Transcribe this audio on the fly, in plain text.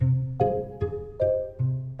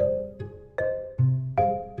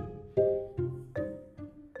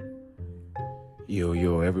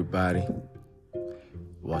Yo, everybody.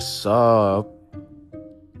 What's up?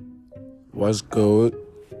 What's good?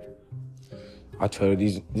 Actually,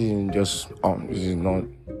 this isn't just this is not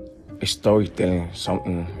a storytelling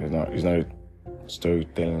something. It's not a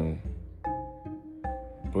storytelling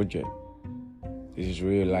project. This is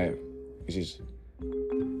real life. This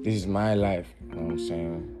is my life. You know what I'm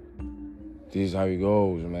saying? This is how it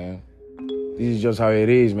goes, man. This is just how it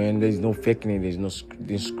is, man. There's no faking it. There's no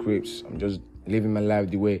scripts. I'm just living my life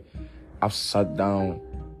the way I've sat down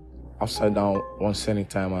one certain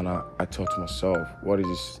time and I thought to myself, what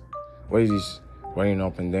is this running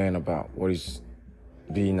up and down about? What is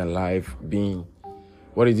being alive,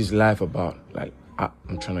 what is this life about? Like,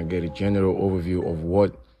 I'm trying to get a general overview of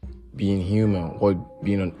what being human, what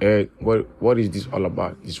being on earth, what is this all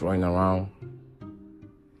about? This running around,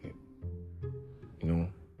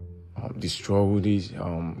 this struggle, this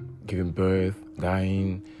giving birth,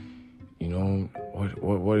 dying,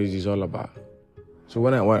 what is this all about? So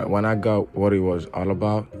when I got what it was all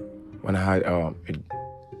about, when I had a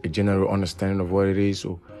general understanding of what it is,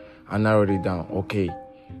 so I narrowed it down. Okay,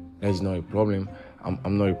 that is not a problem.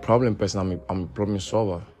 I'm not a problem person. I'm a problem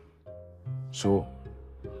solver. So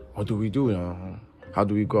what do we do now? How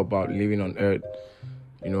do we go about living on Earth,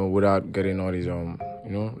 without getting all these the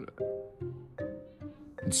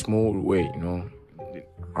smooth way,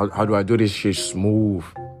 How do I do this shit smooth?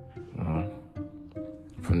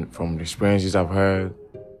 From the experiences I've heard,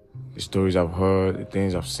 the stories I've heard, the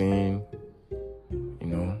things I've seen,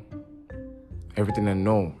 everything I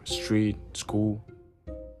know, street, school,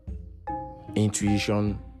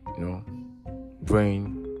 intuition,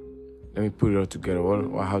 brain. Let me put it all together.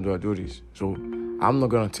 How do I do this? So I'm not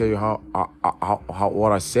gonna tell you how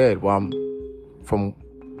what I said. Well,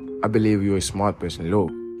 I believe you're a smart person.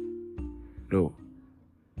 Look.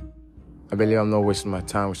 I believe I'm not wasting my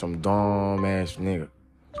time with some dumb ass nigga.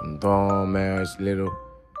 Some dumb ass little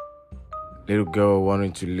girl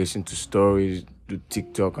wanting to listen to stories, do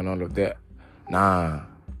TikTok and all of that. Nah.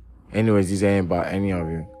 Anyways, this ain't about any of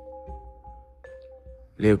you.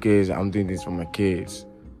 Little kids, I'm doing this for my kids.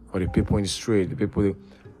 For the people in the street, the people that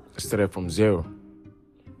started from zero.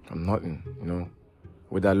 From nothing,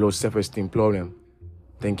 with that low self-esteem problem.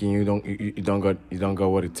 Thinking you don't got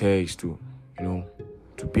what it takes to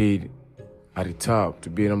be at the top, to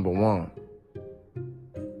be number one.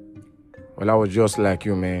 Well, I was just like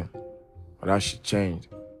you, man. But that shit changed.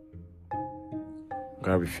 You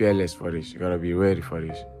gotta be fearless for this. You gotta be ready for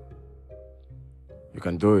this. You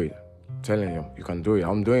can do it. I'm telling you, you can do it.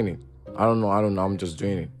 I'm doing it. I don't know. I'm just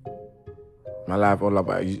doing it. My life all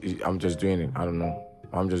about I'm just doing it. I don't know.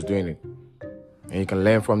 I'm just doing it. And you can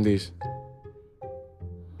learn from this.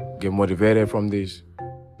 Get motivated from this.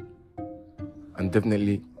 And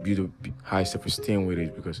definitely build a high self-esteem with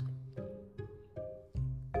it, because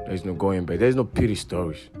there's no going back. There's no pity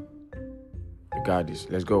stories. You got this.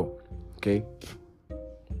 Let's go. Okay?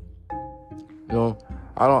 I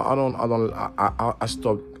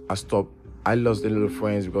stopped. I lost a little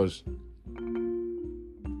friends because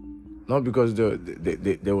not because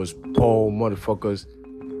there was poor motherfuckers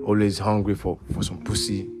always hungry for some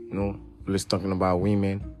pussy, always talking about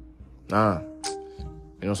women. Nah.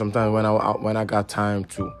 Sometimes when I got time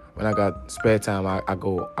when I got spare time, I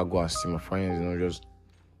go and see my friends, just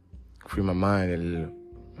free my mind a little.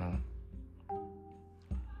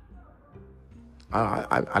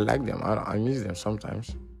 I like them. I miss them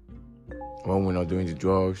sometimes. When we're not doing the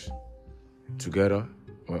drugs together,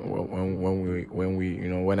 I'm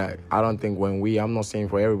not saying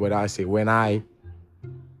for everybody. I say when I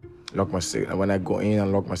lock myself, when I go in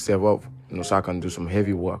and lock myself up, so I can do some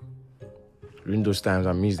heavy work. During those times,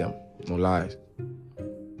 I miss them. No lies.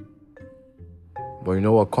 But you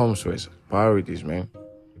know what comes first? Priorities, man.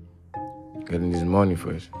 Getting this money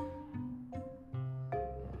first.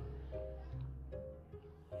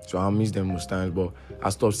 So I miss them most times, but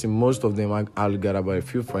I stopped seeing most of them. I got about a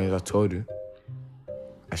few friends, I told you.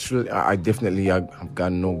 I've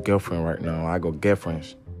got no girlfriend right now. I got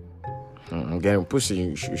girlfriends. I'm getting pussy.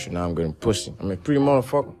 You should know I'm getting pussy. I'm a pretty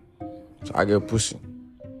motherfucker. So I get pussy.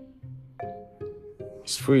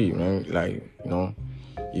 It's free, man. Like,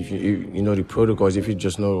 if you know the protocols, if you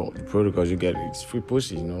just know the protocols, you get it. It's free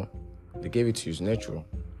pussy, They gave it to you. It's natural.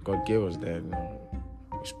 God gave us that,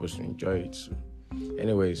 We're supposed to enjoy it. So.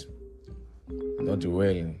 Anyways, not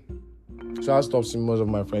dwelling. So I stopped seeing most of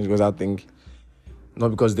my friends because I think, not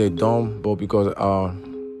because they're dumb, but because I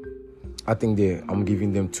think I'm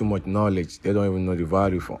giving them too much knowledge. They don't even know the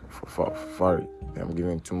value for it. I'm giving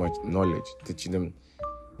them too much knowledge, teaching them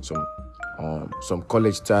some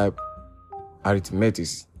college type arithmetic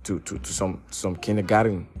to some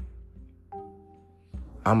kindergarten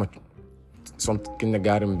some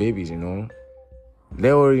kindergarten babies, you know.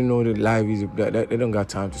 They already know that life is, they don't got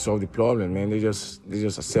time to solve the problem, man. They just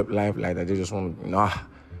accept life like that. They just want to,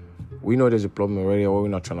 we know there's a problem already, or we're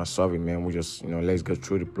not trying to solve it, man. We just, let's get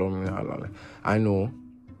through the problem. I know,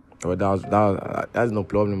 but that's no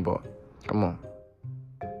problem, but come on.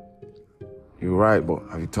 You're right, but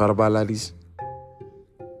have you thought about like this?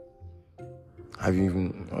 Have you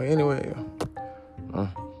even, anyway,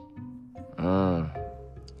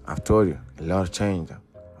 I've told you, a lot of change.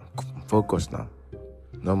 I'm focused now.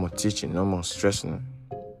 No more teaching, no more stressing.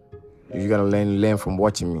 You gotta learn from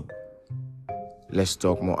watching me. Let's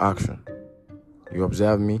talk, more action. You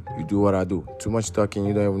observe me, you do what I do. Too much talking,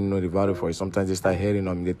 you don't even know the value for it. Sometimes they start hating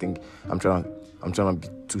on me. They think I'm trying to be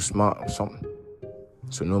too smart or something.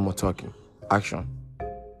 So no more talking. Action.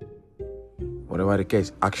 Whatever the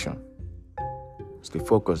case, action. Stay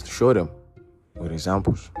focused. Show them with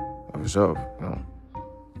examples. Observe,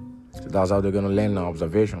 So that's how they're gonna learn now,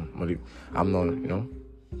 observation. But I'm not,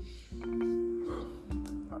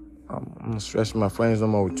 I'm not stressing my friends no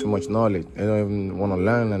more with too much knowledge. They don't even want to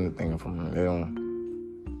learn anything from me. They don't.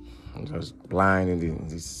 I'm just blind in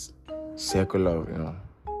this circle of,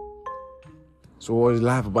 So what is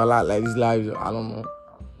life about? Like this life, I don't know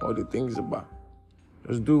what the thing is about.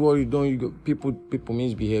 Just do what you're doing. People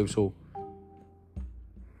misbehave, so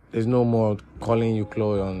there's no more calling you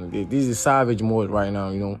clothes. This is savage mode right now,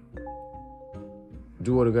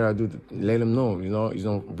 Do what you gotta do to let them know, it's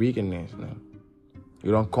no weakness,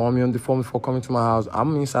 You don't call me on the phone before coming to my house.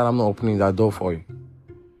 I'm inside, I'm not opening that door for you.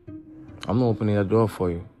 I'm not opening that door for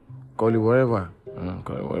you. Call you wherever.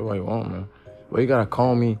 Call you whatever you want, man. But you gotta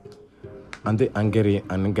call me and get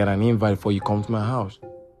an invite before you come to my house.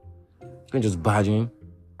 You can just barge in.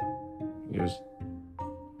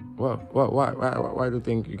 Why do you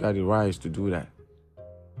think you got the rights to do that?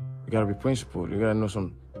 You gotta be principled. You gotta know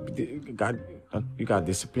you got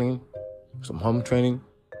discipline, some home training.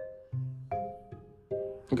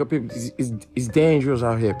 People, it's dangerous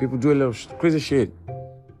out here. People do a lot of crazy shit.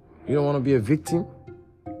 You don't want to be a victim.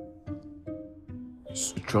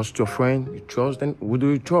 You trust your friend. You trust, then who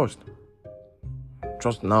do you trust?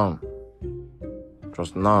 Trust none.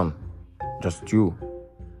 Trust none. Just you.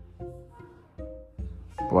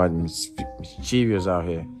 Boy, mischievous out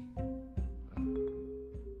here.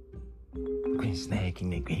 Green snake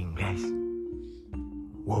in the green grass.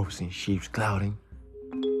 Wolves in sheep's clothing.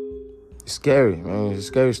 It's scary, man. It's a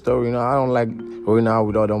scary story. I don't like going out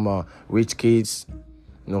with all them rich kids,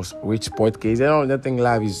 rich sport kids. They think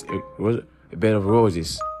life is a bed of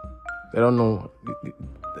roses. They don't know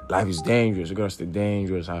life is dangerous. You gotta stay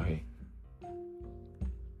dangerous out here.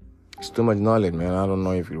 It's too much knowledge, man. I don't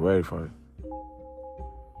know if you're ready for it.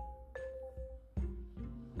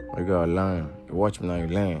 You gotta learn. You watch me now, you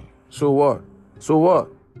learn. So what?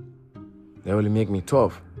 They only make me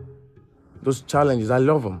tough. Those challenges, I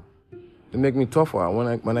love them. They make me tougher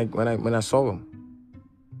when I solve them.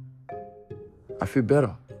 I feel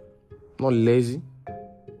better. I'm not lazy.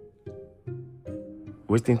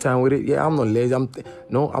 Wasting time with it? Yeah, I'm not lazy. I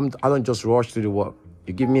don't just rush to the work.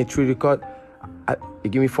 You give me a tree to cut, you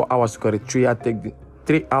give me 4 hours to cut a tree. I take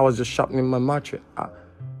 3 hours just sharpening my machete.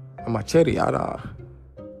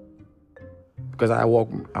 Because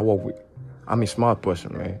I'm a smart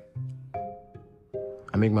person, man.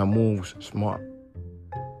 I make my moves smart.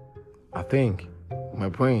 I think, my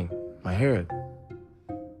brain, my head.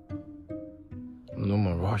 No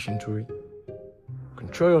more rushing to it.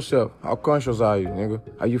 Control yourself. How conscious are you, nigga?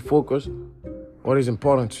 Are you focused? What is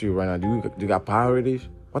important to you right now? Do you got priorities?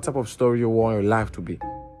 What type of story you want your life to be?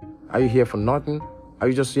 Are you here for nothing? Are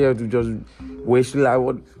you just here to just waste your life?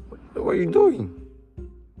 What are you doing?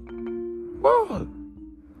 What?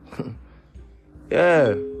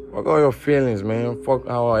 Yeah. Fuck all your feelings, man. Fuck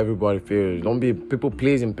how everybody feels. Don't be a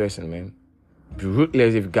people-pleasing person, man. Be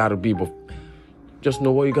ruthless if you gotta be, but just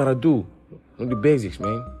know what you gotta do. Know the basics,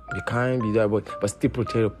 man. Be kind, be that, but still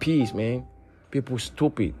protect your peace, man. People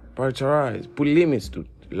stupid. Prioritize. Put limits to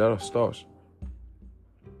a lot of stuff.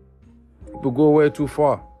 People go way too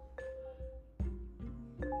far.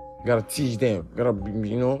 You gotta teach them. Gotta be,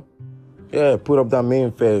 Yeah, put up that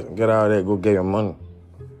main face. Get out of there. Go get your money.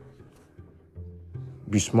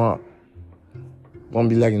 Be smart. Don't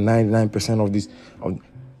be like 99% of this.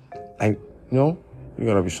 You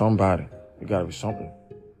gotta be somebody. You gotta be something.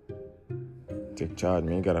 Take charge,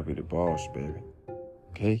 man. You gotta be the boss, baby.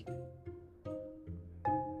 Okay?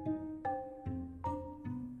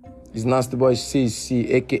 It's Nasty Boy CC,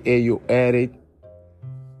 aka You Edit.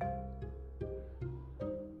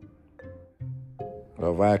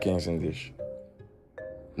 The Vikings in this.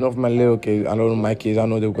 None of my little kids, I know my kids, I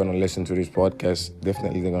know they're going to listen to this podcast.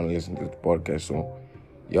 Definitely they're going to listen to the podcast. So,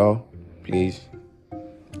 y'all, please,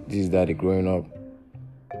 this is Daddy growing up.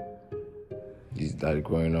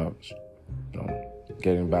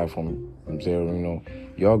 Getting back from zero,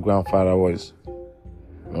 Your grandfather was,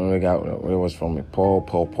 it was from a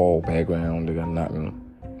poor background. They got nothing.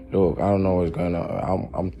 Look, I don't know what's going on.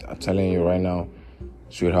 I'm telling you right now,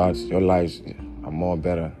 sweethearts, your lives are more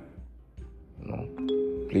better.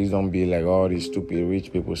 Please don't be like all these stupid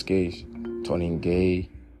rich people's kids, turning gay,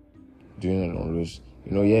 doing all this.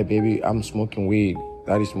 Yeah, baby, I'm smoking weed.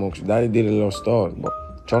 Daddy smokes. Daddy did a lot of stuff, but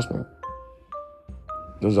trust me,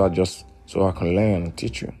 those are just so I can learn and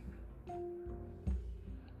teach you.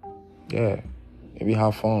 Yeah, maybe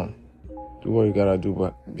have fun. Do what you gotta do,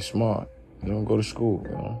 but be smart. Go to school.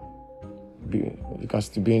 You can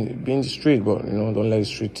still be in the street, but don't let the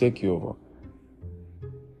street take you over.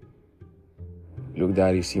 Look,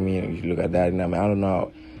 Daddy, see me. You look at Daddy now. I don't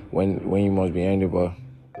know when you must be angry, but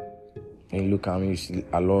when you look at me, you see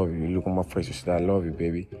I love you. You look at my face, you see I love you,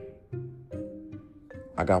 baby.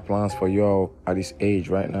 I got plans for y'all at this age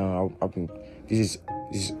right now. This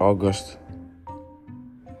is August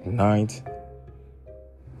 9th.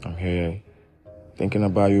 I'm here thinking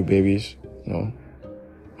about you, babies.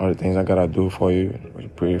 All the things I gotta do for you. With a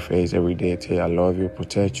pretty face every day, tell you I love you,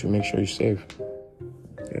 protect you, make sure you're safe.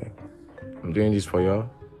 Yeah. I'm doing this for y'all.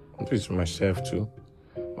 I'm doing this for myself too.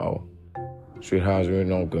 Wow. Sweethearts, we're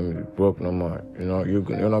not gonna be broke no more.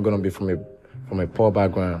 You're not gonna be from a poor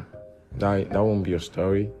background. That won't be your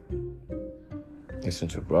story. Listen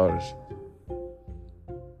to brothers.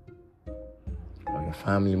 Your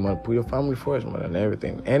family, put your family first more than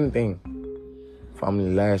everything. Anything.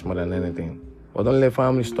 Family last more than anything. But don't let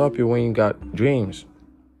family stop you when you got dreams.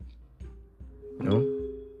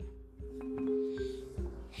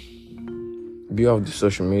 Be off the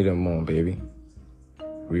social media more, baby.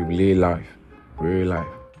 Real life.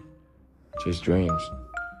 Chase dreams.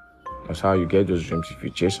 That's how you get those dreams. If you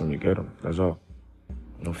chase them, you get them. That's all.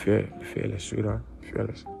 No fear. Be fearless, sweetheart. Be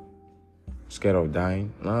fearless. Scared of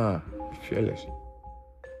dying? Nah. Be fearless.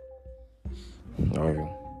 Love you.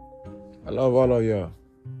 I love all of y'all.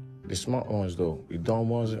 The smart ones, though. The dumb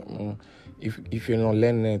ones, if you're not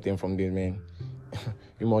learning anything from this, man,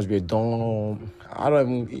 you must be a dumb. I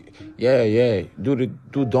don't even. Yeah.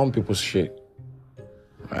 Do dumb people's shit.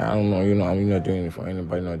 I don't know. I'm not doing it for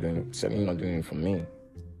anybody. Not doing it. Certainly not doing it for me.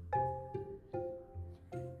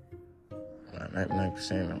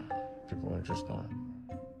 99% of people are just dumb.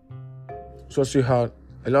 So, sweetheart,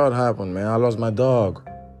 a lot happened, man. I lost my dog.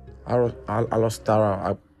 I lost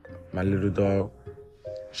Tara, my little dog.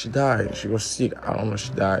 She died. She was sick. I don't know.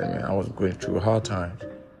 She died, man. I was going through hard times.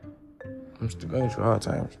 I'm still going through hard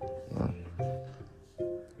times.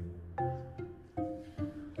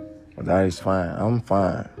 But that is fine. I'm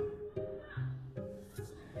fine.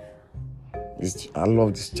 I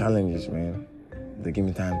love these challenges, man. They give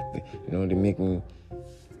me time. They make me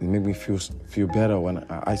feel better when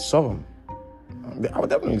I solve them. I would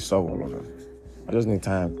definitely solve all of them. I just need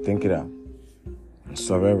time to think it out and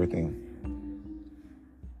solve everything.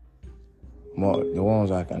 More the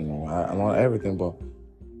ones I can know. I know everything, but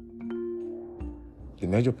the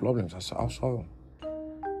major problems, I'll solve them.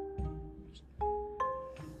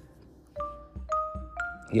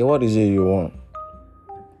 Yeah, what is it you want?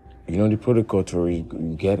 The protocol to you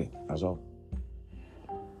get it. That's all.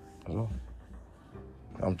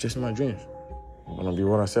 I'm chasing my dreams. I'm gonna be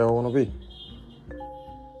what I say I wanna be.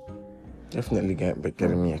 Definitely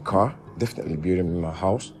getting me a car. Definitely building me my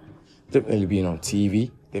house. Definitely being on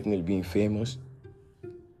TV. Definitely being famous.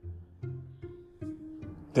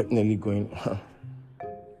 Definitely going.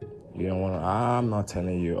 You don't wanna. I'm not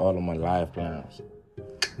telling you all of my life plans.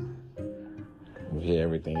 You hear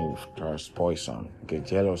everything, you try to spoil something. You get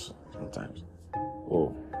jealous sometimes.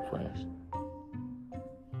 Oh, friends.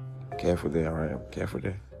 Careful there, all right? Careful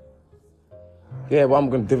there. Yeah, but I'm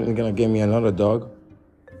definitely gonna get me another dog.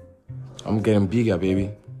 I'm getting bigger,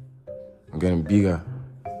 baby. I'm getting bigger.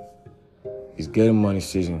 It's getting money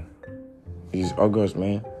season. It's August,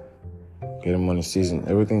 man. Getting money season.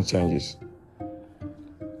 Everything changes.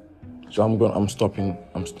 So I'm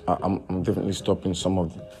definitely stopping some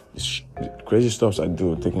of the crazy stuff I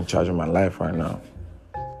do, taking charge of my life right now.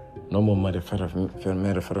 No more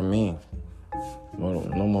methamphetamine.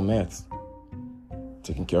 No more meth.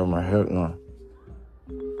 Taking care of my health now.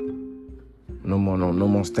 No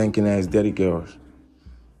more stinking ass dirty girls.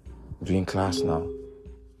 Doing class now.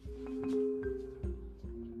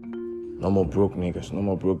 No more broke niggas. No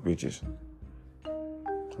more broke bitches.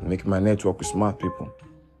 Making my network with smart people.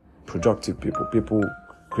 Productive people. People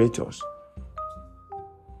creators.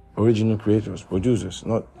 Original creators, producers,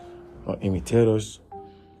 not imitators,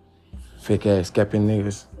 fake ass capping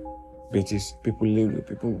niggas, bitches, people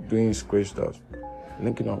doing great stuff.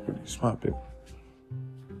 Linking up with smart people.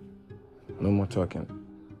 No more talking,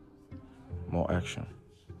 more action.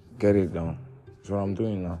 Get it done. That's what I'm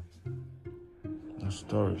doing now. No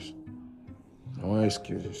stories. No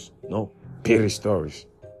excuses. No pity stories.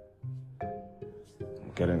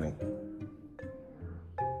 I'm getting it.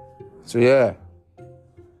 So yeah.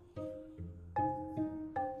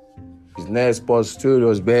 It's Ned Sports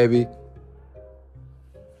Studios, baby.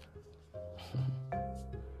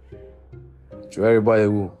 To everybody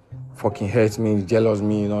who fucking hates me, jealous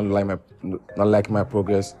me, not like my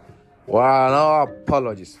progress. Well, no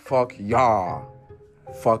apologies. Fuck y'all.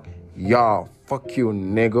 Fuck y'all. Fuck you,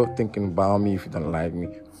 nigga. Thinking about me if you don't like me.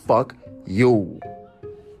 Fuck you.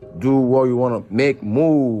 Do what you wanna make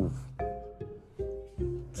move.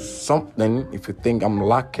 Something, if you think I'm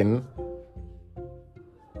lacking,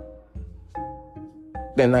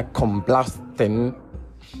 then I come blasting.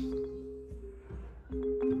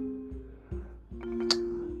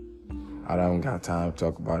 I don't got time to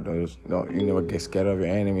talk about those. No, you never get scared of your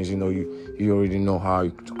enemies. You know, you already know how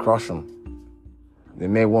to crush them. They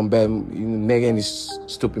make one bad, you make any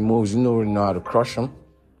stupid moves, you already know how to crush them.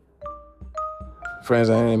 Friends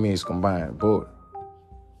and enemies combined, both.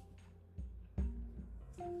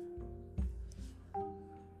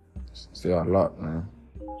 Still a lot, man.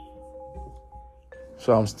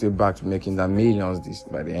 So I'm still back to making that millions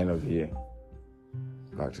by the end of the year.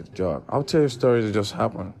 Back to the job. I'll tell you stories that just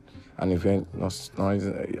happened. An event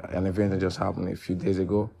that just happened a few days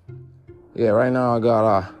ago. Yeah, right now I got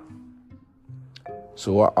a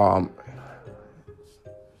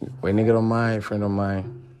nigga of mine, a friend of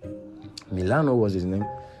mine, Milano was his name.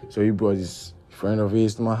 So he brought his friend of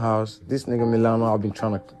his to my house. This nigga Milano, I've been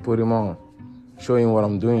trying to put him on, show him what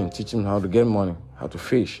I'm doing, teach him how to get money, how to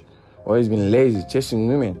fish. Or he's been lazy, chasing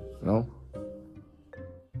women, you know?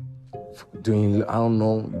 Doing, I don't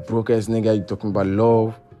know, broke ass nigga, you talking about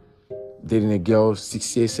love, dating a girl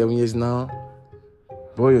 6 years, 7 years now.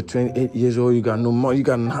 Bro, you're 28 years old, you got no money, you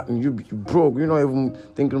got nothing, you broke, you're not even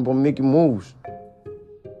thinking about making moves. I'm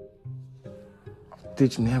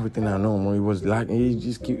teaching everything I know, man. He was like,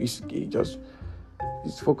 he's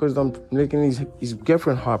focused on making his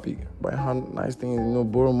girlfriend happy. Buying her nice things,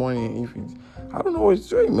 borrow money. I don't know what he's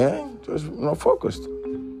doing, man. Just not focused.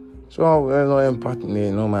 So there's no empathy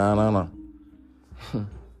there, man.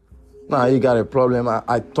 Now he got a problem.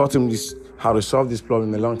 I taught him how to solve this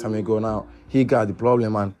problem a long time ago. Now he got the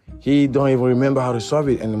problem and he don't even remember how to solve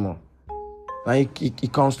it anymore. Now he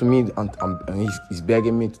comes to me and he's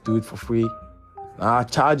begging me to do it for free. Now I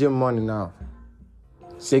charge him money now.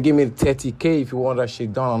 Say, give me 30K if you want that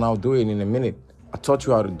shit done, and I'll do it in a minute. I taught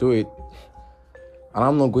you how to do it, and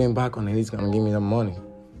I'm not going back on it. He's gonna give me the money.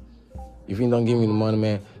 If he don't give me the money,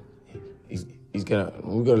 man, we gotta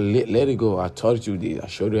let it go. I taught you this. I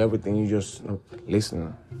showed you everything. You just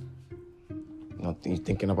listen. You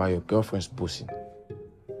thinking about your girlfriend's pussy.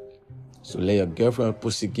 So let your girlfriend's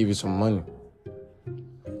pussy give you some money.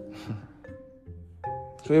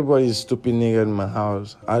 So everybody's a stupid nigga in my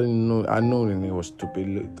house. I know the nigga was stupid.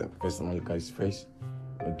 Look, the person look at his face.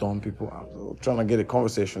 The dumb people. I was trying to get a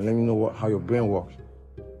conversation. Let me know how your brain works.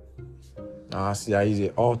 Now I see how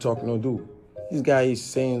easy. All talk, no do. This guy is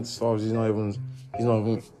saying stuff. He's not even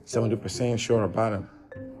 70% sure about him.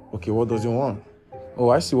 Okay, what does he want? Oh,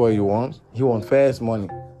 I see what he wants. He wants fast money.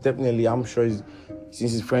 Definitely, I'm sure since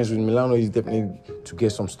he's friends with Milano, he's definitely to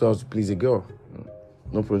get some stuff to please a girl.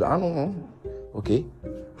 No problem. I don't know. Okay.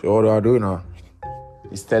 So what do I do now?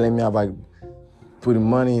 He's telling me about putting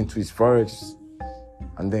money into his forex,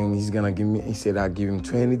 and then he said I'll give him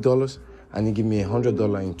 $20, and he give me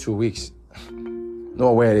 $100 in 2 weeks.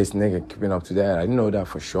 No way this nigga keeping up to that. I didn't know that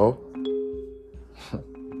for sure.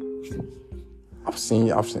 I've seen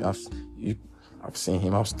him.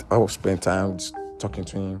 I'll spend time just talking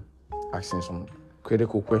to him, asking some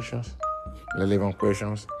critical questions, relevant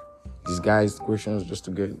questions, disguised questions just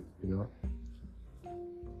to get,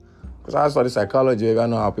 Because I study psychology, I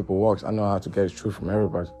know how people work. I know how to get the truth from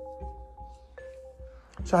everybody.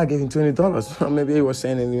 So I gave him $20. Maybe he was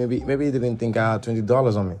saying it, maybe he didn't think I had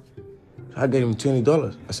 $20 on me. So I gave him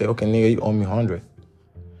 $20. I said, okay, nigga, you owe me 100.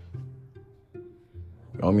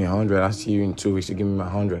 You owe me 100. I'll see you in 2 weeks. You give me my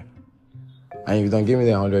 100. And if you don't give me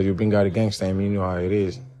that 100, you bring out a gangster and you know how it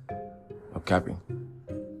is. No capping.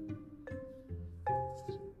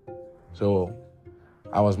 So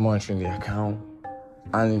I was monitoring the account.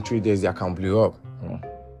 And in 3 days, the account blew up.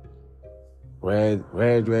 Red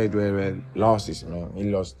losses. He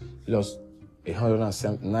lost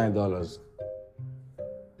 $179.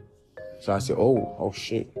 So I said, oh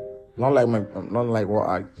shit. Not like what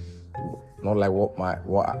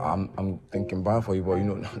I'm thinking bad for you, but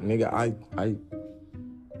nigga,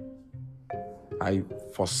 I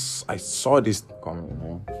saw this coming,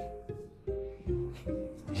 man.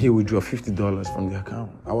 He withdrew $50 from the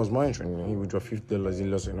account. I was monitoring him. He withdrew $50. He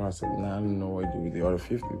lost it. I said, nah, I don't know what to do with the other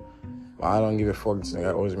 50. But I don't give a fuck. This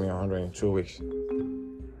nigga owes me 100 in 2 weeks.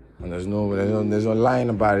 And there's no lying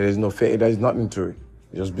about it. There's no fake. There's nothing to it.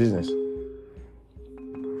 It's just business.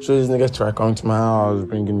 So this nigga try coming to my house,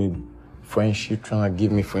 bringing me friendship, trying to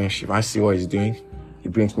give me friendship. I see what he's doing. He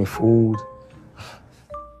brings me food.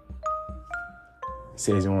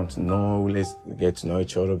 Says he wants to know, let's get to know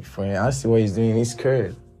each other, be friends. I see what he's doing. He's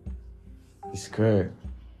scared. He's scared.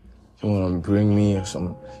 He want to bring me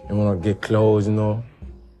some. He want to get close,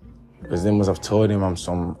 because they must have told him I'm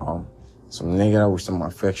some nigga with some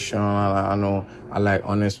affection. I know I like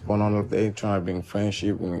honest one on the day, trying to bring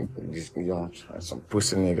friendship and some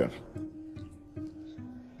pussy nigga.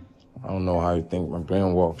 I don't know how you think my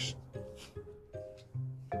brain works.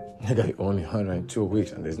 Nigga, you only 100 in 2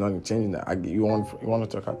 weeks and there's nothing changing that. You want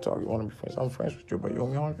to talk, I talk. You want to be friends, I'm friends with you, but you owe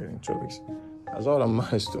me 100 in 2 weeks. That's all that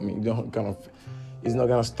matters to me. It's not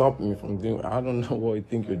gonna stop me from doing. I don't know what you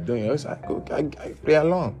think you're doing. I play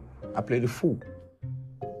along. I play the fool.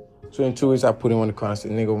 So in 2 weeks, I put him on the corner and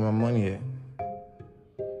said, nigga, where my money at?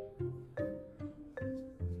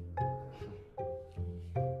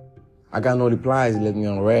 I got no replies. He left me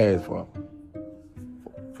on red for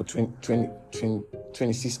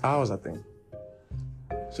 26 hours, I think.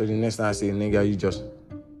 So the next time I say, nigga,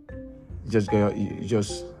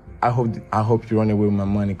 I hope you run away with my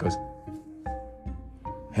money, because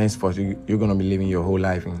henceforth you're gonna be living your whole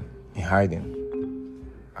life in hiding.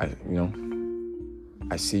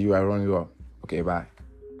 I see you, I run you up. Okay, bye.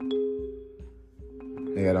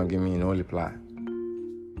 Nigga don't give me no reply.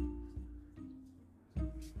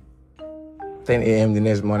 10 a.m. the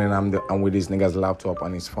next morning, I'm with this nigga's laptop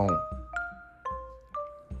on his phone.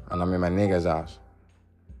 And I'm in my nigga's house.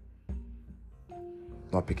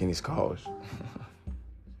 Not picking his calls.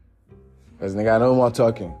 Because nigga, I no more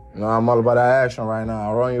talking. I'm all about that action right now.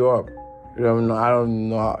 I'll run you up. I don't know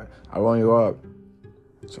how. I'll run you up.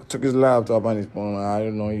 So I took his laptop on his phone. I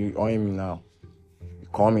don't know, you own me now. You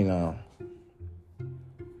call me now.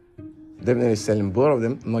 Definitely selling both of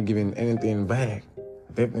them. I'm not giving anything back.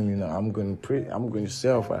 Definitely not. I'm going to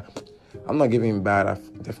sell for it. I'm not giving him back.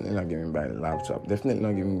 I'm definitely not giving him back the laptop. Definitely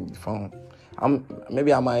not giving him the phone.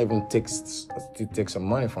 Maybe I might even take some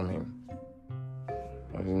money from him.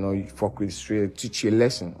 You fuck with the street, teach you a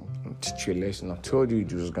lesson. I told you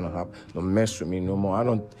it was gonna happen. Don't mess with me no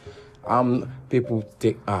more. People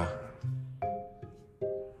take,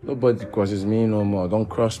 nobody crosses me no more. Don't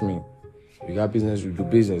cross me. You got business, you do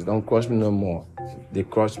business. Don't cross me no more. They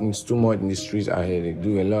cross me too much in the streets out here. They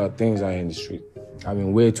do a lot of things out here in the street. I've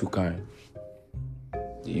been way too kind.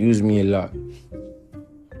 They use me a lot.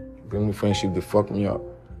 Bring me friendship, they fuck me up.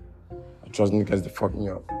 I trust niggas, they fuck me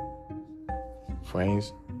up.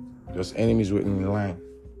 Friends, just enemies waiting in line.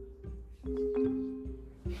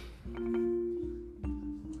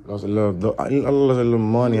 Lost a little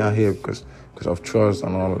money out here because of trust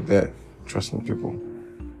and all of that. Trusting people.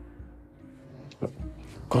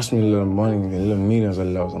 Cost me a little money, a little millions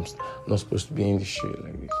of dollars. I'm not supposed to be in this shit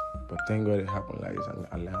like this. But thank God it happened like this, and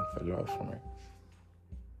I learned a lot from it.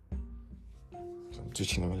 So I'm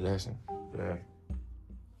teaching them a lesson. Yeah.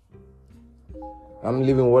 I'm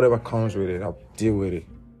living whatever comes with it. I'll deal with it.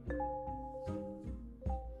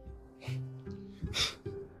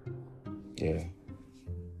 Yeah.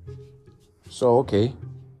 So, okay.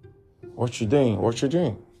 What you doing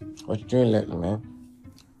lately, man?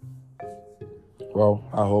 Well,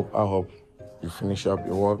 I hope you finish up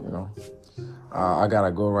your work, I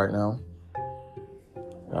gotta go right now.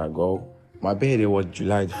 Gotta go. My birthday was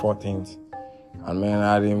July the 14th. And man,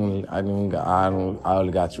 I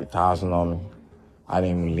only got 3,000 on me. I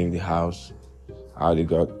didn't even leave the house. I already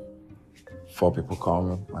got 4 people call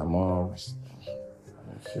me. My mom, a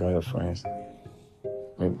few other friends.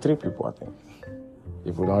 Maybe 3 people, I think.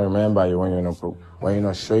 People don't remember you when you're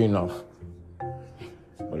not sure enough.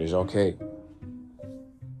 But it's okay.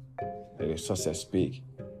 Let the success speak.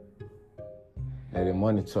 Let the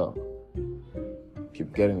money talk.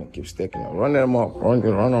 Keep getting it, keep stacking it. Run them up,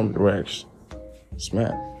 run on the racks.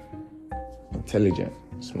 Smart. Intelligent,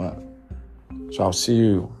 smart. So I'll see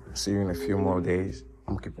you in a few more days.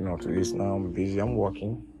 I'm keeping up to this now. I'm busy. I'm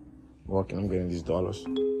working. I'm getting these dollars.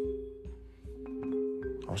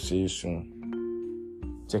 I'll see you soon.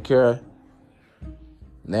 Take care.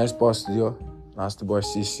 Next Boss Studio. That's the boy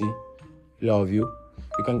CC. Love you.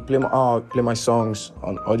 You can play my songs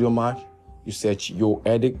on Audio Mac. you search Yo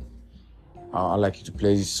Edit. I'd like you to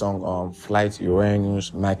play this song, Flight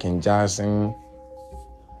Uranus, Mike and Jackson.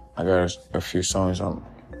 I got a few songs on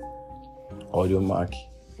Audio Mac.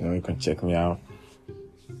 You can check me out.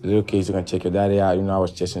 Little kids, you can check your daddy out. I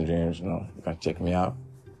was chasing dreams, you can check me out.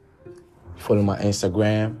 Follow my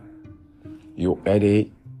Instagram, Yo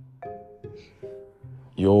Edit,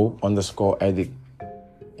 Yo_edit,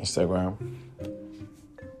 Instagram.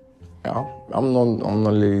 Yeah, I'm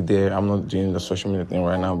not really there. I'm not doing the social media thing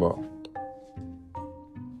right now, but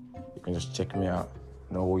you can just check me out.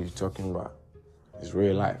 Know what you're talking about. It's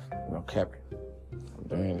real life. Cap it. I'm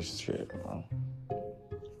doing this shit, man.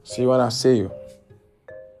 See you when I see you.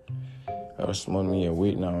 I was smoking me a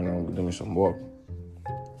week now, do me some work.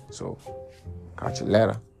 So, catch you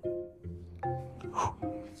later.